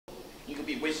You could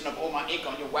be wasting up all my ink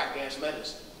on your whack-ass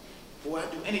letters. Boy,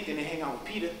 I'd do anything to hang out with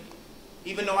Peter.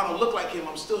 Even though I don't look like him,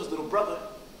 I'm still his little brother.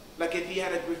 Like if he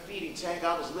had a graffiti tag,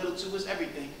 I was little to his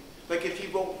everything. Like if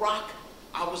he wrote rock,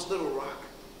 I was little rock.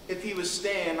 If he was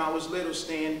Stan, I was little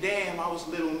Stan. Damn, I was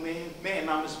little man. Man,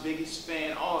 I'm his biggest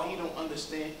fan. Oh, he don't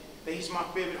understand that he's my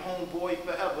favorite homeboy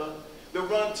forever. The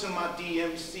run to my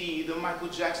DMC, the Michael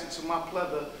Jackson to my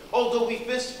pleather. Although we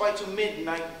fist fight till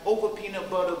midnight over peanut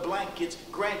butter blankets,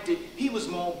 granted, he was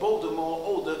more bolder, more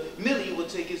older. Millie would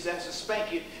take his ass and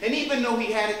spank it. And even though he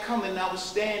had it coming, I would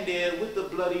stand there with the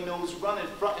bloody nose running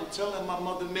front and telling my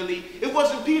mother Millie, it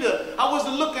wasn't Peter, I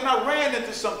wasn't looking, I ran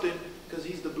into something. Cause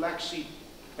he's the black sheep.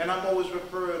 And I'm always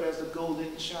referred as the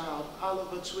golden child.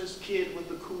 Oliver Twist kid with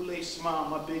the Kool-Aid smile,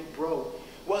 my big bro.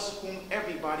 Was whom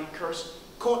everybody cursed.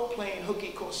 Caught playing hooky,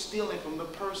 caught stealing from the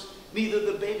purse. Neither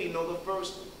the baby nor the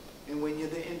first. And when you're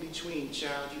the in-between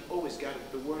child, you always got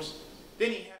it the worst. Then he had